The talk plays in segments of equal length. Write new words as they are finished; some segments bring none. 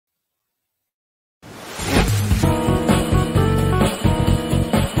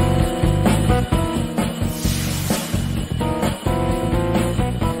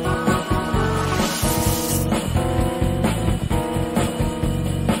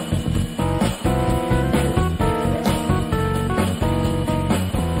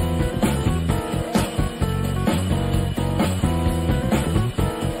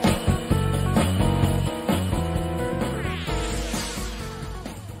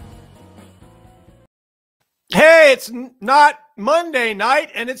it's not Monday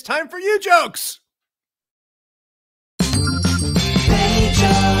night, and it's time for you jokes. They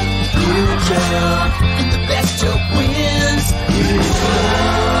joke, you joke, and the best joke wins. You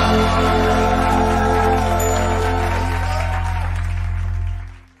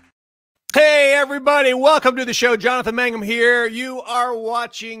Hey, everybody. Welcome to the show. Jonathan Mangum here. You are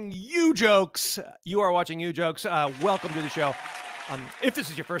watching Ujokes. Welcome to the show. If this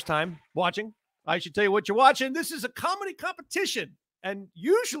is your first time watching, I should tell you what you're watching. This is a comedy competition. And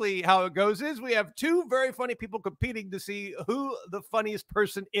usually how it goes is we have two very funny people competing to see who the funniest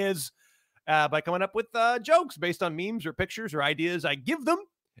person is by coming up with jokes based on memes or pictures or ideas I give them.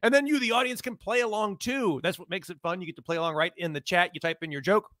 And then you, the audience, can play along too. That's what makes it fun. You get to play along right in the chat. You type in your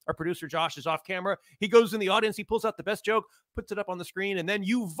joke. Our producer, Josh, is off camera. He goes in the audience. He pulls out the best joke, puts it up on the screen, and then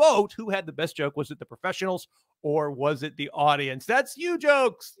you vote who had the best joke. Was it the professionals or was it the audience? That's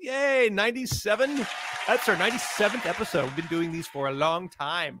Ujokes. Yay, 97. That's our 97th episode. We've been doing these for a long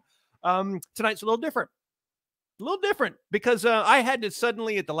time. Tonight's a little different. Because I had to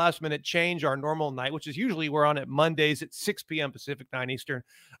suddenly at the last minute change our normal night, which is usually we're on at Mondays at 6 p.m. Pacific, 9 Eastern.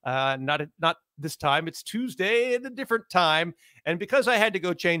 Not this time. It's Tuesday at a different time. And because I had to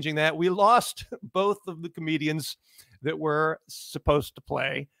go changing that, we lost both of the comedians that were supposed to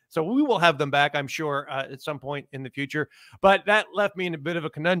play. So we will have them back, I'm sure, at some point in the future. But that left me in a bit of a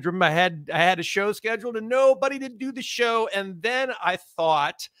conundrum. I had a show scheduled and nobody to do the show. And then I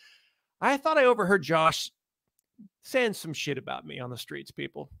thought I overheard Josh saying some shit about me on the streets,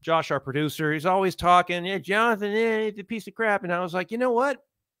 people. Josh, our producer, he's always talking, yeah, Jonathan, it's a piece of crap. And I was like, you know what?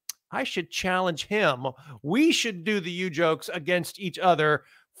 I should challenge him. We should do the Ujokes against each other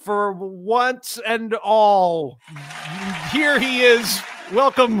for once and all. Here he is.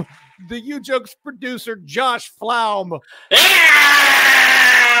 Welcome, the Ujokes producer, Josh FLAUM.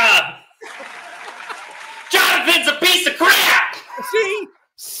 Yeah! Jonathan's a piece of crap!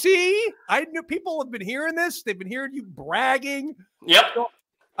 See, I knew people have been hearing this. They've been hearing you bragging. Yep.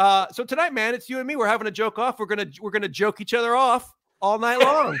 So tonight, man, it's you and me. We're having a joke off. We're gonna joke each other off all night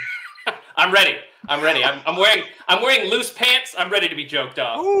long. I'm ready. I'm wearing loose pants. I'm ready to be joked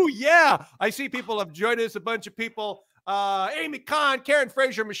off. Oh yeah, I see people have joined us. A bunch of people. Amy Kahn, Karen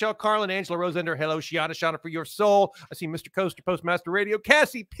Fraser, Michelle Carlin, Angela Rosender. Hello, Shiana for your soul. I see Mr. Coaster, Postmaster Radio.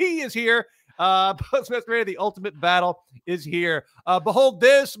 Cassie P is here. Postmaster Radio, the ultimate battle is here. Behold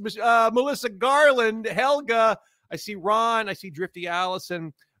this, Melissa Garland, Helga. I see Ron. I see Drifty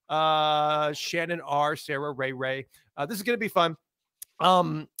Allison, Shannon R, Sarah Ray. This is going to be fun.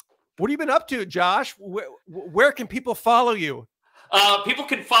 What have you been up to, Josh? Where can people follow you? People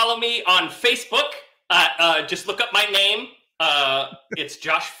can follow me on Facebook. Just look up my name. It's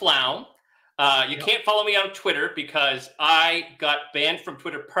Josh FLAUM. You can't follow me on Twitter because I got banned from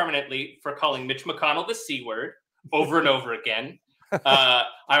Twitter permanently for calling Mitch McConnell the C word over and over again.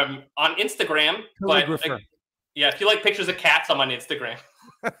 I'm on Instagram, but if you like pictures of cats, I'm on Instagram.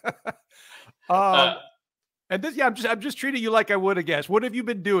 And this, I'm just treating you like I would have guessed. What have you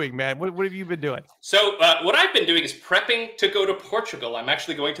been doing, man? What have you been doing? So what I've been doing is prepping to go to Portugal. I'm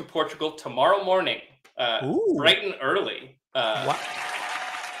actually going to Portugal tomorrow morning, bright and early. Wow.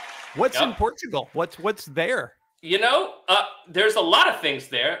 What's in Portugal? What's there? You know, there's a lot of things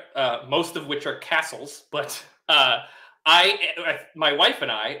there, most of which are castles. But my wife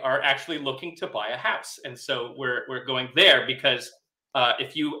and I are actually looking to buy a house, and so we're going there because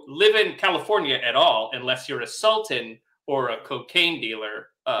if you live in California at all, unless you're a sultan or a cocaine dealer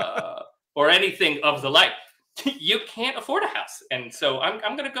or anything of the like, you can't afford a house. And so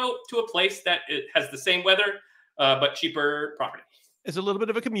I'm going to go to a place that has the same weather but cheaper property. It's a little bit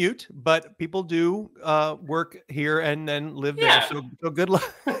of a commute, but people do work here and then live there. So good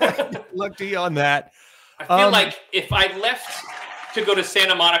luck. Good luck to you on that. I feel like if I left to go to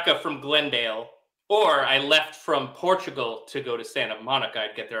Santa Monica from Glendale, or I left from Portugal to go to Santa Monica,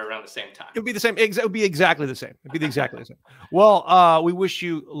 I'd get there around the same time. It would be the same. It would be exactly the same. It'd be exactly the same. Well, we wish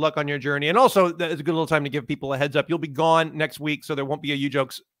you luck on your journey. And also, that is a good little time to give people a heads up. You'll be gone next week, so there won't be a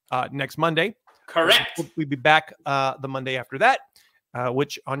Ujokes next Monday. Correct. We'll be back the Monday after that.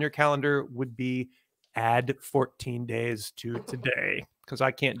 Which on your calendar would be add 14 days to today, because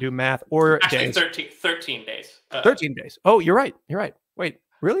I can't do math or actually days. 13 days. 13 days. Oh, you're right. Wait,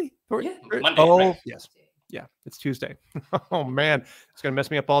 really? Yeah, Monday, oh, right? Yes. Yeah, it's Tuesday. Oh, man. It's going to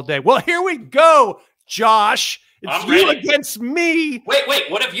mess me up all day. Well, here we go, Josh. It's you against me. Wait.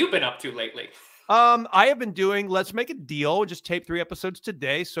 What have you been up to lately? I have been doing Let's Make a Deal. Just taped 3 episodes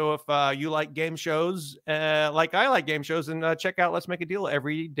today. So if you like game shows, like I like game shows, and check out Let's Make a Deal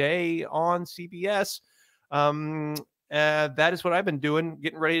every day on CBS. that is what I've been doing,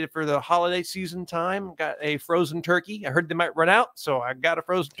 getting ready for the holiday season time. Got a frozen turkey. I heard they might run out, so I got a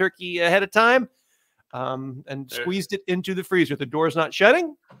frozen turkey ahead of time and squeezed it into the freezer. The door's not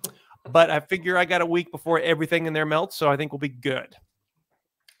shutting, but I figure I got a week before everything in there melts, so I think we'll be good.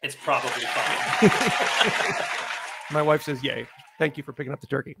 It's probably fine. My wife says, yay. Thank you for picking up the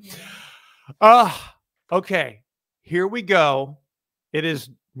turkey. Okay, here we go. It is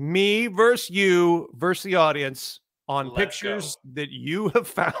me versus you versus the audience on pictures that you have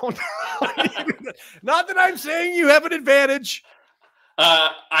found. Not that I'm saying you have an advantage.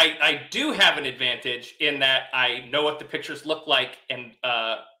 I do have an advantage in that I know what the pictures look like, and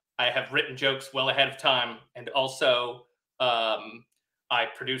I have written jokes well ahead of time, and also I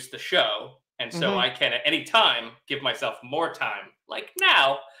produce the show, and so I can at any time give myself more time, like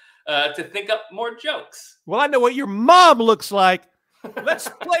now, to think up more jokes. Well, I know what your mom looks like. Let's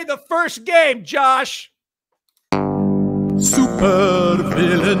play the first game, Josh. Super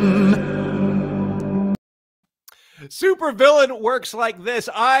villain. Super villain works like this.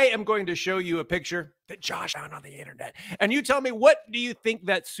 I am going to show you a picture that Josh found on the internet, and you tell me, what do you think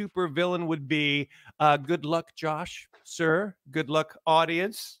that super villain would be? Good luck, Josh, sir. Good luck,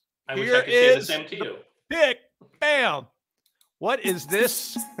 audience. I wish I could say the same to you. Pick. Bam. What is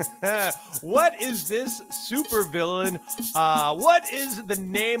this? What is this super villain? What is the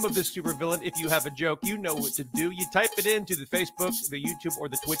name of this super villain? If you have a joke, you know what to do. You type it into the Facebook, the YouTube, or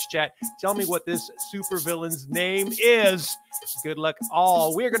the Twitch chat. Tell me what this super villain's name is. Good luck,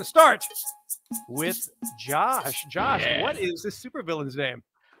 all. We're going to start with Josh. Josh, what is this super villain's name?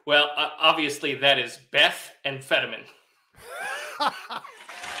 Well, obviously that is Beth Amphetamine.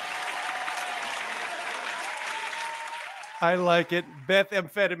 I like it. Beth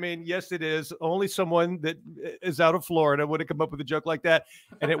Amphetamine. Yes, it is. Only someone that is out of Florida would have come up with a joke like that,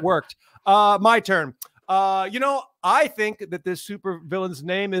 and it worked. My turn. You know, I think that this super villain's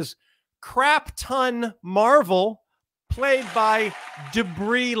name is Crap Ton Marvel, played by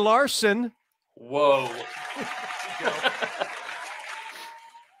Debris Larson. Whoa.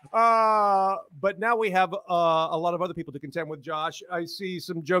 But now we have a lot of other people to contend with, Josh. I see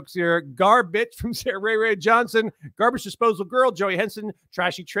some jokes here. Garbage from Sarah Ray Johnson, Garbage Disposal Girl, Joey Henson,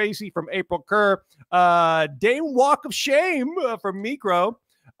 Trashy Tracy from April Kerr, Dame Walk of Shame from Micro,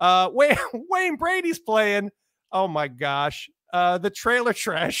 Wayne Brady's playing. Oh my gosh. The Trailer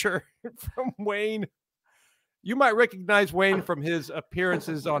Trasher from Wayne. You might recognize Wayne from his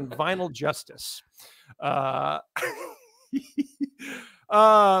appearances on Vinyl Justice.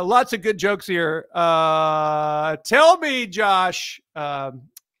 Lots of good jokes here. Tell me, Josh,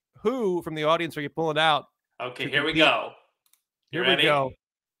 who from the audience are you pulling out? Okay, here we go. Here we go.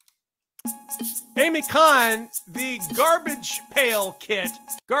 Amy Kahn, the Garbage Pail Kit.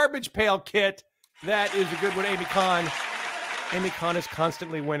 Garbage Pail Kit. That is a good one, Amy Kahn. Amy Kahn is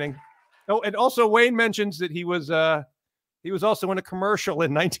constantly winning. Oh, and also Wayne mentions that he was also in a commercial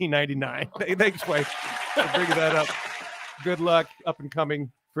in 1999. Thanks, Wayne, for bringing that up. Good luck, up and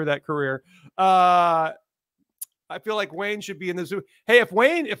coming for that career. I feel like Wayne should be in the zoo. Hey, if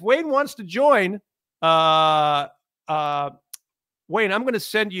Wayne wants to join, Wayne, I'm going to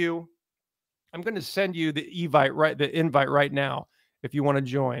send you the invite right now if you want to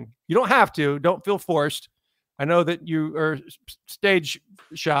join. You don't have to. Don't feel forced. I know that you are stage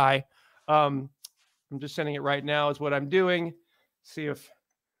shy. I'm just sending it right now is what I'm doing. See if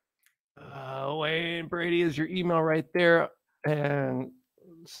Wayne Brady is your email right there, and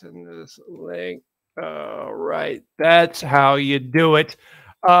send this link. All right, that's how you do it.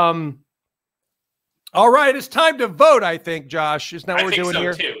 All right, it's time to vote, I think, Josh. Isn't that what we're doing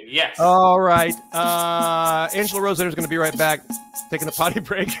here? Too. Yes. All right. Angela Rosetter is going to be right back, taking a potty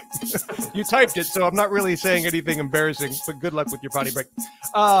break. You typed it, so I'm not really saying anything embarrassing, but good luck with your potty break.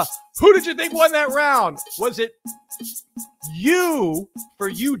 Who did you think won that round? Was it you for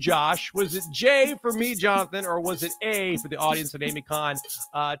you, Josh? Was it J for me, Jonathan? Or was it A for the audience and Amy Kahn?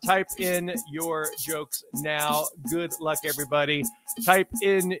 Type in your jokes now. Good luck, everybody. Type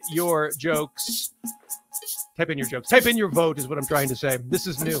in your jokes. Type in your jokes. Type in your vote is what I'm trying to say. This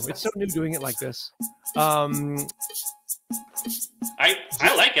is new. It's so new doing it like this. I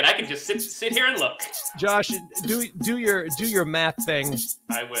like it. I can just sit here and look. Josh, do your math thing.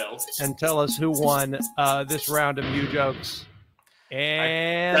 I will. And tell us who won this round of you jokes.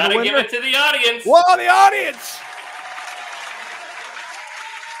 And I gotta give it to the audience. Whoa, the audience!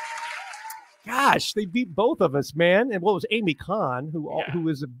 Gosh, they beat both of us, man. And what was Amy Kahn, who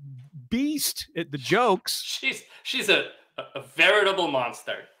is a beast at the jokes? She's a veritable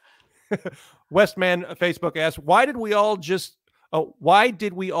monster. Westman Facebook asks, why did we all just Oh, why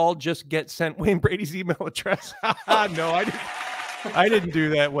did we all just get sent Wayne Brady's email address? No, I didn't do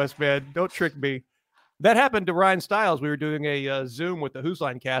that, Westman. Don't trick me. That happened to Ryan Stiles. We were doing a Zoom with the Who's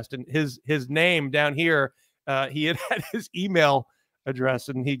Line cast, and his name down here, he had his email address,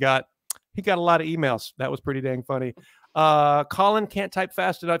 and he got a lot of emails. That was pretty dang funny. Colin can't type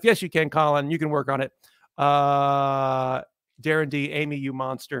fast enough. Yes, you can, Colin. You can work on it. Darren D, Amy, you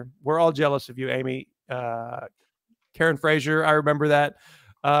monster. We're all jealous of you, Amy. Karen Frazier, I remember that.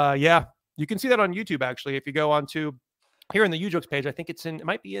 Yeah, you can see that on YouTube, actually. If you go on to here in the Ujokes page, I think it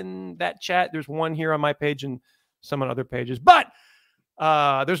might be in that chat. There's one here on my page and some on other pages. But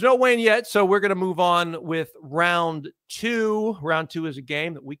there's no Wayne yet, so we're going to move on with round 2. Round 2 is a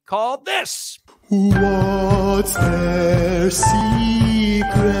game that we call this. What's their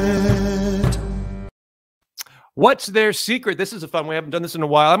secret? What's their secret? This is a fun one. We haven't done this in a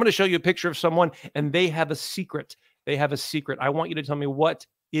while. I'm going to show you a picture of someone, and they have a secret. They have a secret. I want you to tell me what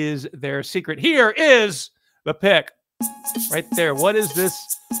is their secret. Here is the pick. Right there. What is this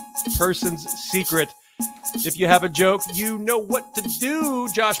person's secret? If you have a joke, you know what to do.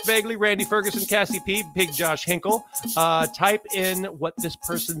 Josh Bagley, Randy Ferguson, Cassie P, Big Josh Hinkle. Type in what this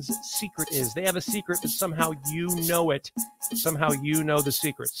person's secret is. They have a secret, but somehow you know it. Somehow you know the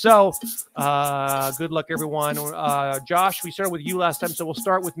secret. So, good luck, everyone. Josh, we started with you last time, so we'll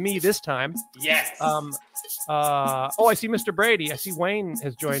start with me this time. Yes. Oh, I see Mr. Brady. I see Wayne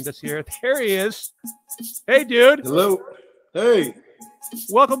has joined us here. There he is. Hey, dude. Hello. Hey.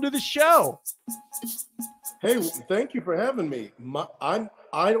 Welcome to the show. Hey, thank you for having me. I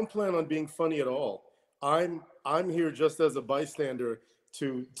don't plan on being funny at all. I'm here just as a bystander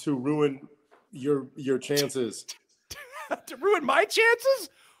to ruin your chances. To ruin my chances?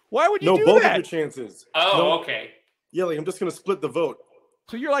 Why would you do that? No, both of your chances. Oh, no, okay. Yeah, like I'm just gonna split the vote.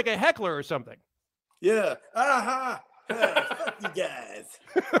 So you're like a heckler or something? Yeah. Aha. Fuck you guys.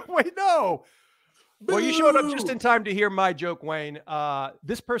 Wait, no. Boo! Well, you showed up just in time to hear my joke, Wayne.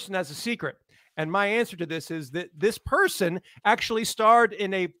 This person has a secret. And my answer to this is that this person actually starred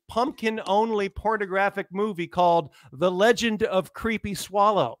in a pumpkin-only pornographic movie called The Legend of Creepy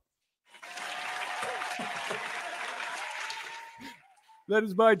Swallow. That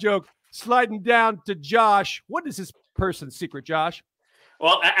is my joke. Sliding down to Josh. What is this person's secret, Josh?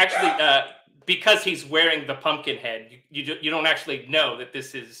 Well, actually, because he's wearing the pumpkin head, you don't actually know that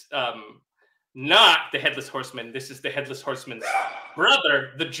this is not the Headless Horseman. This is the Headless Horseman's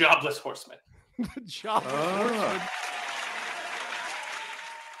brother, the Jobless Horseman. The Jobless Horseman.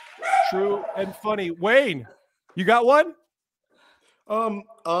 True and funny. Wayne, you got one?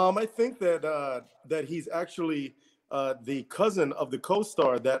 I think that he's actually the cousin of the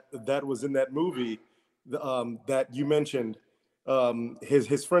co-star that was in that movie that you mentioned.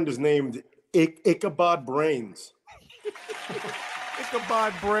 His friend is named Ichabod Brains.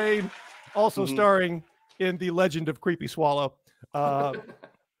 Ichabod Brain, also starring in The Legend of Creepy Swallow.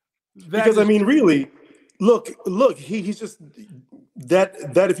 Because I mean, really, look, he's just that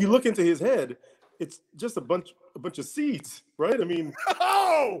if you look into his head, it's just a bunch of seeds, right? I mean,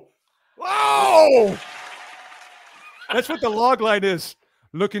 oh, that's what the log line is.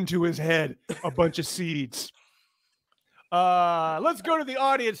 Look into his head, a bunch of seeds. Let's go to the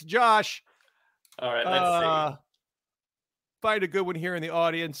audience, Josh. All right, let's see. Find a good one here in the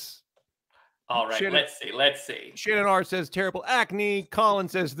audience. All right, Shannon, let's see. Shannon R says terrible acne. Colin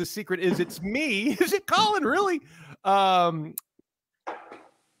says the secret is it's me. Is it Colin, really? Gomez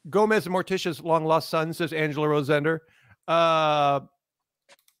and Morticia's long lost son, says Angela Rosender.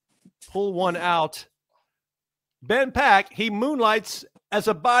 Pull one out. Ben Pack, he moonlights as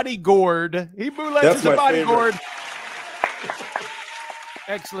a bodyguard. He moonlights as a bodyguard.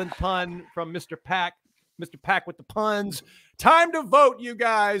 Excellent pun from Mr. Pack. Mr. Pack with the puns. Time to vote, you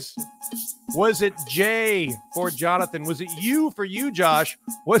guys. Was it J for Jonathan? Was it U for you, Josh?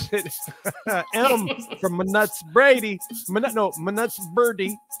 Was it M from Manuts Brady? Manuts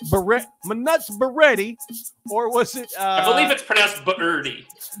Birdie. Manuts Beretti? Or was it... I believe it's pronounced Birdie.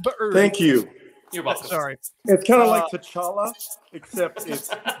 Thank you. You're welcome. Sorry. It's kind of like T'Challa, except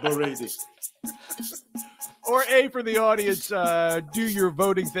it's Brady. Or A for the audience. Do your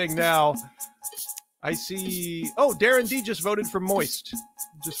voting thing now. I see. Oh, Darren D just voted for Moist.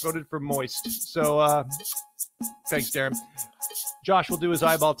 Just voted for Moist. So thanks, Darren. Josh will do his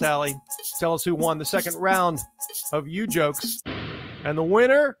eyeball tally. Tell us who won the second round of Ujokes. And the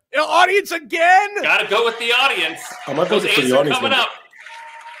winner, audience again. Gotta go with the audience. I'm not voting for the audience coming up.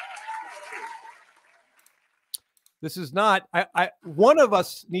 This is not. One of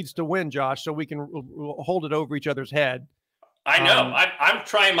us needs to win, Josh, so we can hold it over each other's head. I know. I'm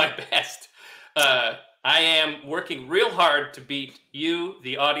trying my best. I am working real hard to beat you,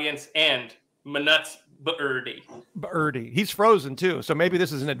 the audience, and Manuts Birdie. Birdie. He's frozen too, so maybe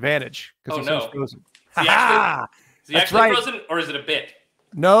this is an advantage because Oh, he no. sounds frozen. Is he That's actually right. frozen, or is it a bit?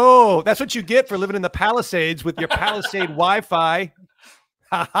 No, that's what you get for living in the Palisades with your Palisade Wi-Fi.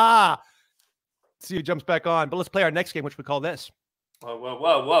 Ha ha. See who jumps back on. But let's play our next game, which we call this. Whoa, whoa,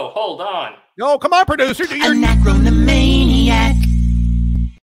 whoa, whoa. Hold on. Oh, come on, producer. Do your Anachronomaniac.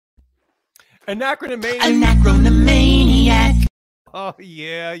 anachronomania. Anachronomaniac. Oh,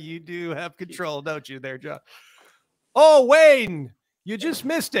 yeah, you do have control, don't you there, John? Oh, Wayne, you just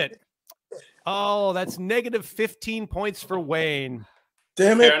missed it. Oh, that's negative 15 points for Wayne.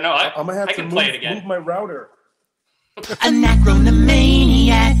 Damn it! No, I'm gonna have I to can play it again. move my router.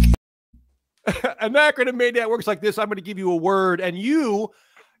 Anachronomaniac. Anachronomania works like this. I'm going to give you a word, and you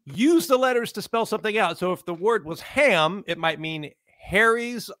use the letters to spell something out. So if the word was ham, it might mean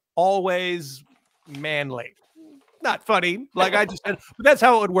Harry's always manly. Not funny, like I just said, but that's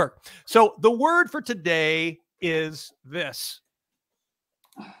how it would work. So the word for today is this.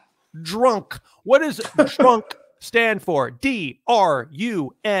 Drunk. What does drunk stand for? D-R-U-N-K.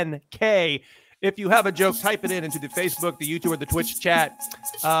 If you have a joke, type it into the Facebook, the YouTube, or the Twitch chat.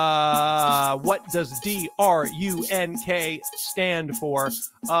 What does D-R-U-N-K stand for?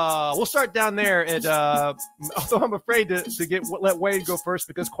 We'll start down there. At, although I'm afraid to let Wade go first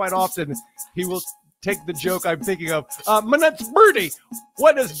because quite often he will take the joke I'm thinking of. Manuts Birdie,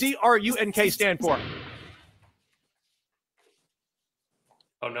 what does D-R-U-N-K stand for?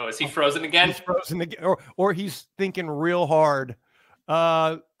 Oh, no. Is he frozen again? He's frozen again, or he's thinking real hard.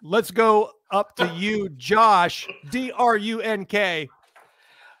 Let's go up to you, Josh. D-R-U-N-K.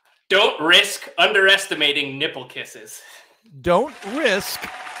 Don't risk underestimating nipple kisses. Don't risk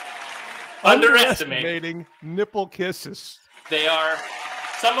underestimating nipple kisses. They are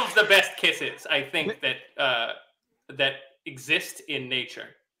some of the best kisses, I think, that exist in nature.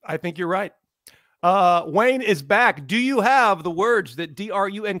 I think you're right. Wayne is back. Do you have the words that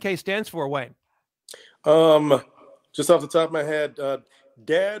D-R-U-N-K stands for, Wayne? Just off the top of my head,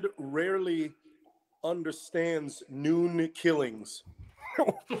 Dad rarely understands noon killings.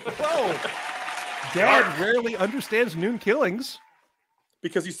 Whoa. Dad rarely understands noon killings.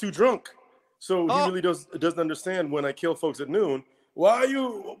 Because he's too drunk. So he really doesn't understand when I kill folks at noon. Why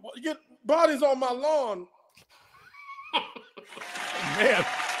you get bodies on my lawn? Man.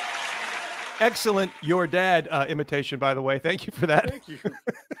 Excellent your dad imitation, by the way. Thank you for that. Thank you.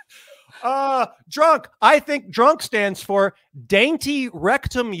 Drunk. I think drunk stands for dainty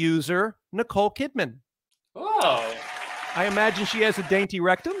rectum user Nicole Kidman. Oh. I imagine she has a dainty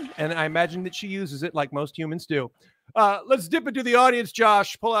rectum, and I imagine that she uses it like most humans do. Let's dip into the audience,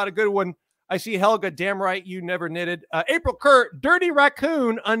 Josh. Pull out a good one. I see Helga, damn right, you never knitted. April Kurt, dirty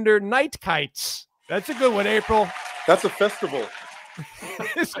raccoon under night kites. That's a good one, April. That's a festival.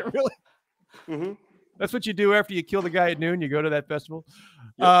 Is it really? Mm-hmm. That's what you do after you kill the guy at noon. You go to that festival.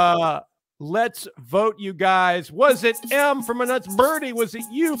 Yep. Let's vote, you guys. Was it M for Manuts Birdie? Was it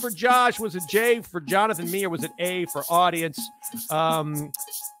U for Josh? Was it J for Jonathan, me, or was it A for audience?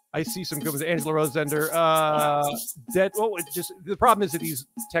 I see some good ones. Angela Rosender. The problem is that these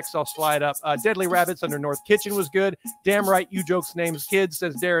texts all slide up. Deadly Rabbits under North Kitchen was good. Damn right, you jokes names kids,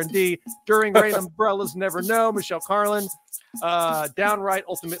 says Darren D. During Rain Umbrellas Never Know, Michelle Carlin. Downright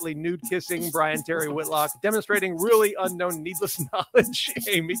ultimately nude kissing, Brian Terry Whitlock. Demonstrating really unknown needless knowledge,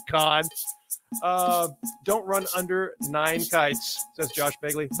 Amy Kahn. Don't run under 9 kites, says Josh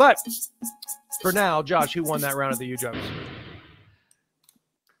Begley. But for now, Josh, who won that round of the U-Jokes?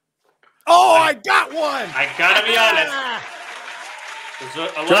 Oh, I got one! I gotta be honest. There's a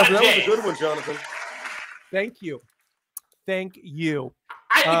lot Jonathan, of that was J's. a good one, Jonathan. Thank you. Thank you.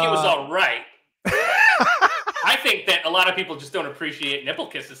 I think it was all right. I think that a lot of people just don't appreciate nipple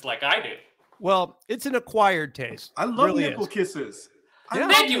kisses like I do. Well, it's an acquired taste. I love Really nipple is. kisses. I Yeah.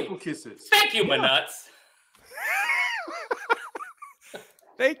 love Thank you. nipple kisses. Thank you, Manuts.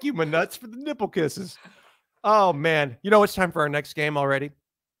 Thank you, Manuts, for the nipple kisses. Oh, man. You know, it's time for our next game already.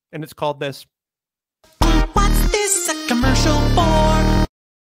 And it's called this. What's this a commercial for?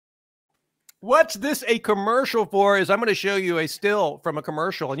 What's this a commercial for? Is I'm going to show you a still from a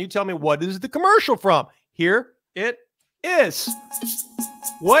commercial, and you tell me what is the commercial from. Here it is.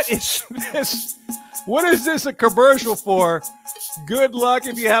 What is this? What is this a commercial for? Good luck.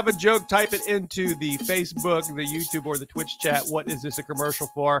 If you have a joke, type it into the Facebook, the YouTube, or the Twitch chat. What is this a commercial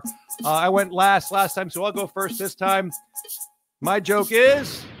for? I went last time, so I'll go first this time. My joke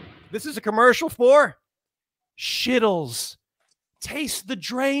is, this is a commercial for Shittles. Taste the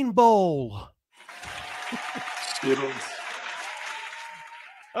drain bowl. Skittles.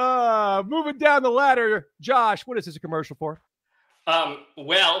 Moving down the ladder, Josh, what is this a commercial for?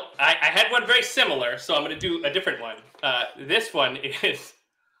 Well, I had one very similar, so I'm going to do a different one. This one is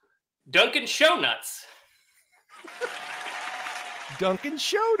Dunkin' Show Nuts. Dunkin'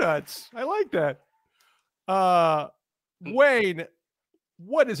 Show Nuts. I like that. Wayne,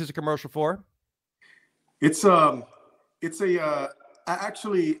 what is this a commercial for? It's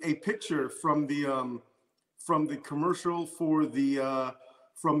actually a picture from the commercial for the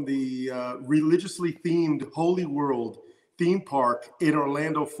religiously themed Holy World theme park in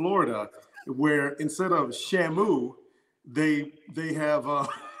Orlando, Florida, where instead of Shamu, they have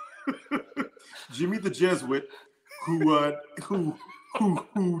Jimmy the Jesuit who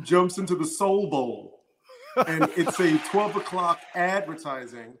jumps into the Soul Bowl, and it's a 12 o'clock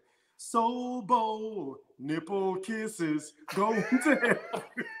advertising. Soul Bowl, nipple kisses, go to hell.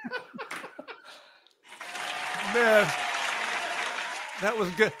 Man, that was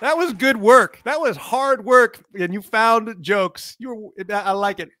good. That was good work. That was hard work, and you found jokes. I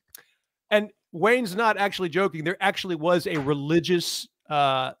like it. And Wayne's not actually joking. There actually was a religious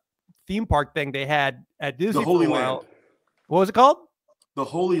theme park thing they had at Disney. The Holy Land. What was it called? The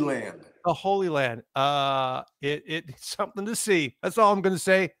Holy Land. The Holy Land. It's something to see. That's all I'm going to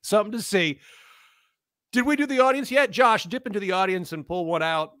say. Something to see. Did we do the audience yet? Josh, dip into the audience and pull one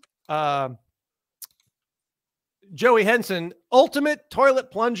out. Joey Henson, ultimate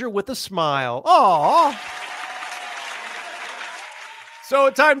toilet plunger with a smile. Aw. So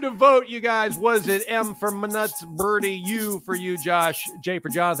time to vote, you guys. Was it M for Nuts, Birdie, U for you, Josh, J for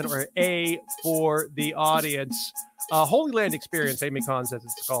Jonathan, or A for the audience? Holy Land Experience, Amy Kahn says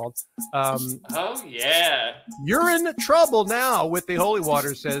it's called. Oh, yeah. You're in trouble now with the holy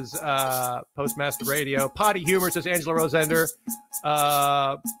water, says Postmaster Radio. Potty Humor, says Angela Rosender.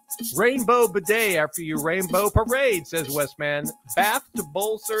 Rainbow Bidet after you Rainbow Parade, says Westman. Bath to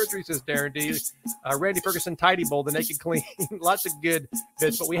bowl surgery, says Darren D. Randy Ferguson, Tidy Bowl, the Naked Clean. Lots of good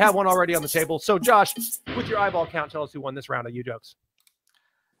bits, but we have one already on the table. So, Josh, with your eyeball count, tell us who won this round of Ujokes.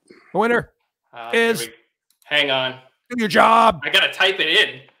 The winner is... Hang on. Do your job. I got to type it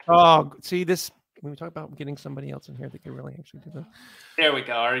in. Oh, see this... When we talk about getting somebody else in here that can really actually do that. There we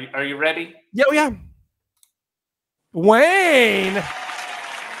go. Are you ready? Yeah. Wayne.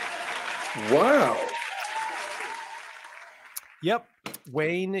 Wow. Yep.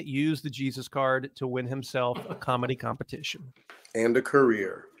 Wayne used the Jesus card to win himself a comedy competition. And a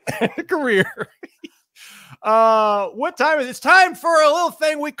career. What time is it? It's time for a little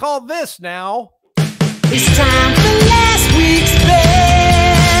thing we call this now. It's time for last week's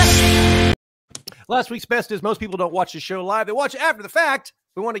best. Last week's best is most people don't watch the show live. They watch it after the fact.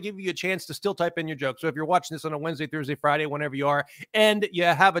 We want to give you a chance to still type in your joke. So if you're watching this on a Wednesday, Thursday, Friday, whenever you are, and you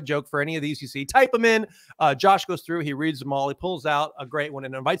have a joke for any of these you see, type them in. Josh goes through, he reads them all, he pulls out a great one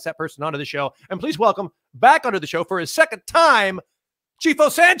and invites that person onto the show. And please welcome back onto the show for his second time,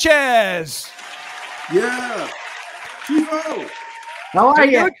 Chifo Sanchez. Yeah. Chifo. How are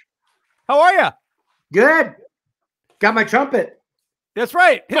you? How are you? Good. Got my trumpet. That's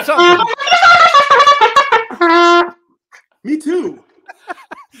right. Hit something. Me too.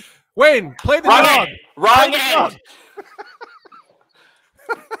 Wayne, play the dog. Wrong end.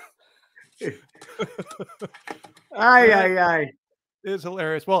 Aye. It's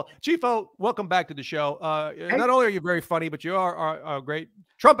hilarious. Well, Chifo, welcome back to the show. Not only are you very funny, but you are a great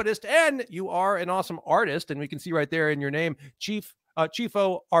trumpetist, and you are an awesome artist. And we can see right there in your name,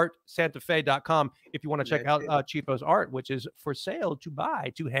 ChifoArtSantaFe.com, if you want to check out Chifo's art, which is for sale to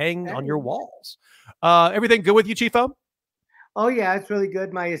buy, to hang on your walls. Everything good with you, Chifo? Oh yeah, it's really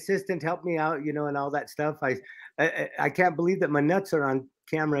good. My assistant helped me out, and all that stuff. I can't believe that my nuts are on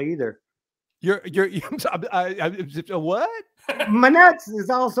camera either. What? My nuts is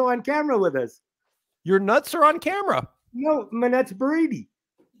also on camera with us. Your nuts are on camera. No, my nuts Brady.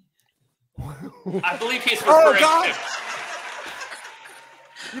 I believe he's referring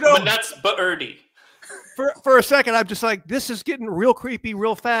to nuts Birdie. For a second, I'm just like, this is getting real creepy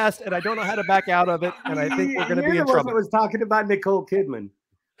real fast, and I don't know how to back out of it, and I think we're going to be in trouble. I was talking about Nicole Kidman.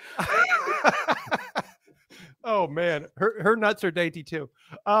 Oh man, her nuts are dainty too.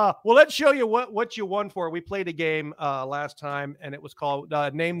 Well, let's show you what you won for. We played a game last time, and it was called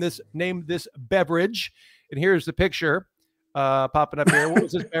Name This Beverage. And here's the picture popping up here. What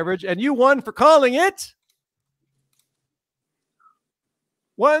was this beverage? And you won for calling it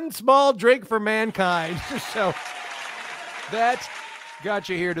One Small Drink for Mankind. So that got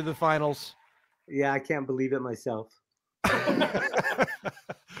you here to the finals. Yeah, I can't believe it myself.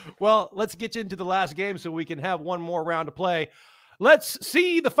 Well, let's get into the last game so we can have one more round to play. Let's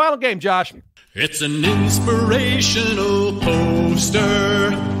see the final game, Josh. It's an inspirational poem.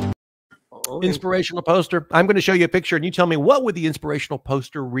 poster. Inspirational poster. I'm going to show you a picture and you tell me, what would the inspirational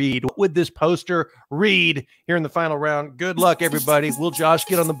poster read? What would this poster read here in the final round? Good luck, everybody. Will Josh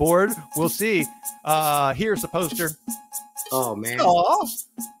get on the board? We'll see. Here's the poster. Oh, man. Aw,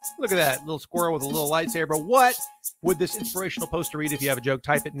 look at that little squirrel with a little lightsaber. What would this inspirational poster read? If you have a joke,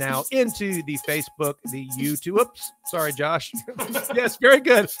 type it now into the Facebook, the YouTube. Oops, sorry, Josh. Yes, very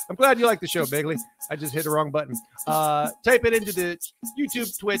good. I'm glad you like the show, Bigley. I just hit the wrong button. Type it into the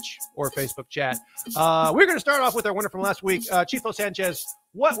YouTube, Twitch, or Facebook chat. We're going to start off with our winner from last week, Chifo Sanchez.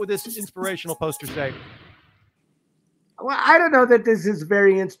 What would this inspirational poster say? Well, I don't know that this is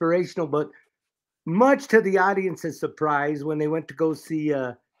very inspirational, but much to the audience's surprise, when they went to go see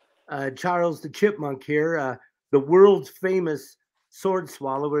Charles the Chipmunk here, the world's famous sword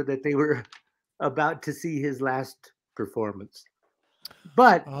swallower, that they were about to see his last performance.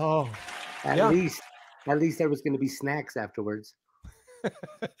 But at least there was going to be snacks afterwards.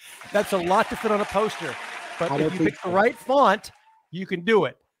 That's a lot to fit on a poster, but I if don't you think pick the so. right font, you can do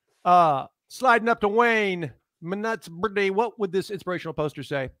it. Sliding up to Wayne, Manut's birthday. What would this inspirational poster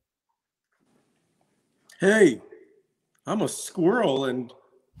say? Hey, I'm a squirrel, and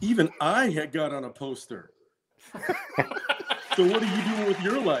even I had got on a poster. So what are you doing with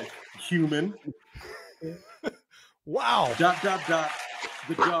your life, human? Wow. ...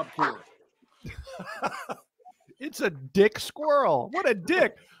 The Job Corps. It's a dick squirrel. What a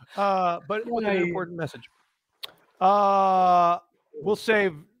dick. But with an important message. We'll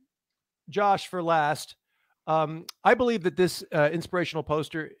save Josh for last. I believe that this inspirational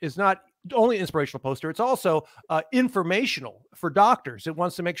poster is not only inspirational poster, it's also informational for doctors. It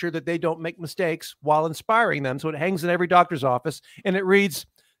wants to make sure that they don't make mistakes while inspiring them. So it hangs in every doctor's office and it reads,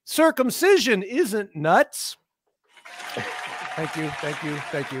 "Circumcision isn't nuts." Thank you, thank you,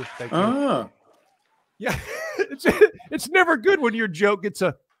 thank you, thank you. Yeah, it's never good when your joke gets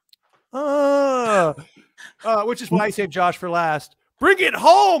a which is why I saved Josh for last. Bring it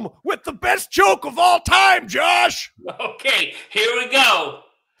home with the best joke of all time, Josh. Okay, here we go.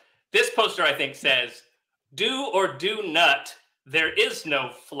 This poster, I think, says, "Do or do not, there is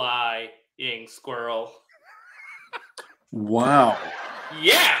no flying squirrel." Wow.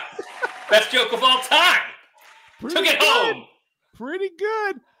 Yeah, best joke of all time. Took it home. Pretty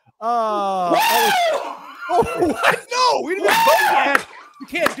good. What? No, we didn't even vote yet. You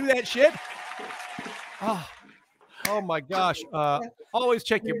can't do that shit. Oh my gosh. Always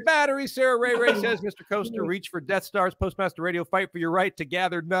check your battery. Sarah Ray says, "Mr. Coaster, reach for Death Stars. Postmaster Radio, fight for your right to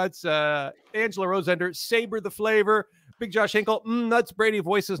gather nuts." Angela Rosender, "Saber the flavor." Big Josh Hinkle, "Nuts Brady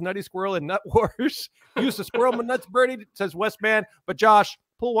voices Nutty Squirrel in Nut Wars." Use the squirrel and Nuts Brady, says Westman. But Josh,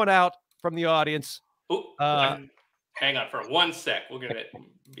 pull one out from the audience. Ooh, hang on for 1 sec. We're going to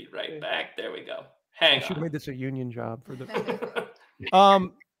be right back. There we go. Hang on. Should have made this a union job for the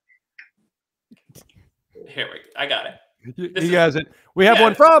Here we go. I got it. You guys, we have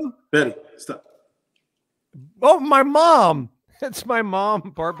one from Betty, stop. my mom. It's my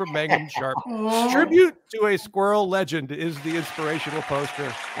mom, Barbara Mangum Sharp. Tribute to a squirrel legend is the inspirational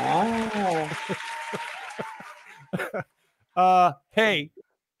poster. Hey,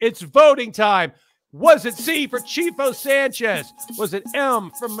 it's voting time. Was it C for Chifo Sanchez? Was it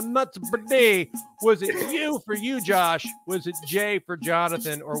M for Manuts Brady? Was it U for you, Josh? Was it J for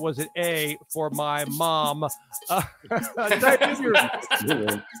Jonathan? Or was it A for my mom? Type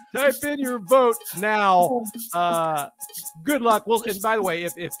in your vote now. Good luck. And by the way,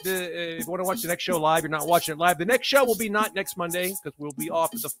 if you want to watch the next show live, you're not watching it live. The next show will be not next Monday because we'll be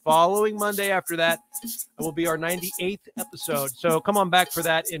off the following Monday after that. It will be our 98th episode. So come on back for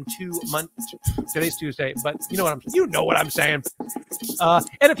that in 2 months. Today's Tuesday, but you know what I'm saying.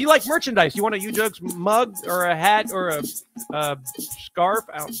 And if you like merchandise, you want a Ujokes mug or a hat or a scarf.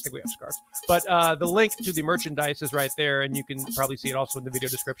 I don't think we have scarves, but the link to the merchandise is right there, and you can probably see it also in the video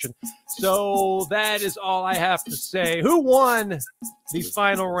description. So that is all I have to say. Who won the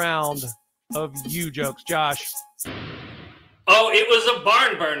final round of Ujokes, Josh? Oh, it was a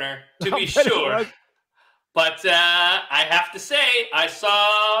barn burner, to be sure. But I have to say, I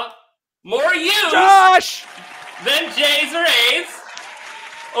saw more U's Josh than J's or A's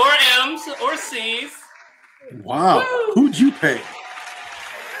or M's or C's. Wow. Woo! Who'd you pay?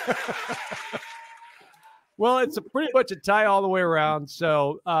 Well, it's pretty much a tie all the way around.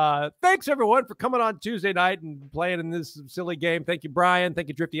 So thanks, everyone, for coming on Tuesday night and playing in this silly game. Thank you, Brian. Thank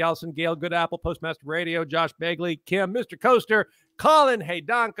you, Drifty Allison, Gail Good Apple, Postmaster Radio, Josh Begley, Kim, Mr. Coaster, Colin, Hey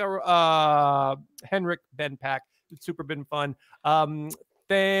Donka, Henrik, Ben Pack. It's super been fun.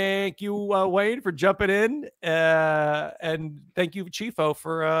 Thank you, Wade, for jumping in. And thank you, Chifo,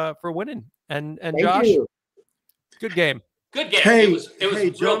 for winning. And Thank Josh, you. good game. Good game. Hey, it was hey,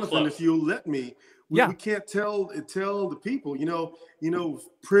 real Jonathan, close. if you'll let me, we can't tell the people.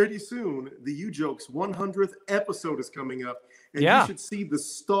 Pretty soon the Ujokes 100th episode is coming up, and you should see the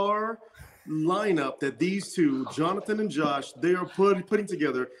star lineup that these two, Jonathan and Josh, they are putting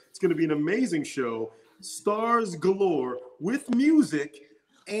together. It's going to be an amazing show, stars galore with music,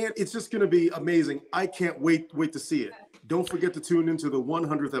 and it's just going to be amazing. I can't wait to see it. Don't forget to tune into the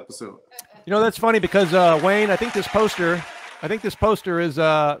 100th episode. You know, that's funny because Wayne, I think this poster is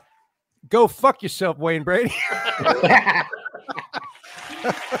go fuck yourself, Wayne Brady.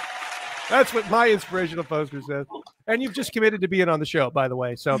 That's what my inspirational poster says. And you've just committed to being on the show, by the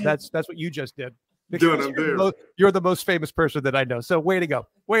way. So that's what you just did. You're the most famous person that I know. So way to go.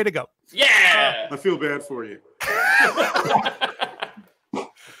 Way to go. Yeah. I feel bad for you.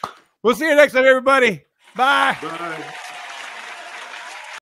 We'll see you next time, everybody. Bye. Bye.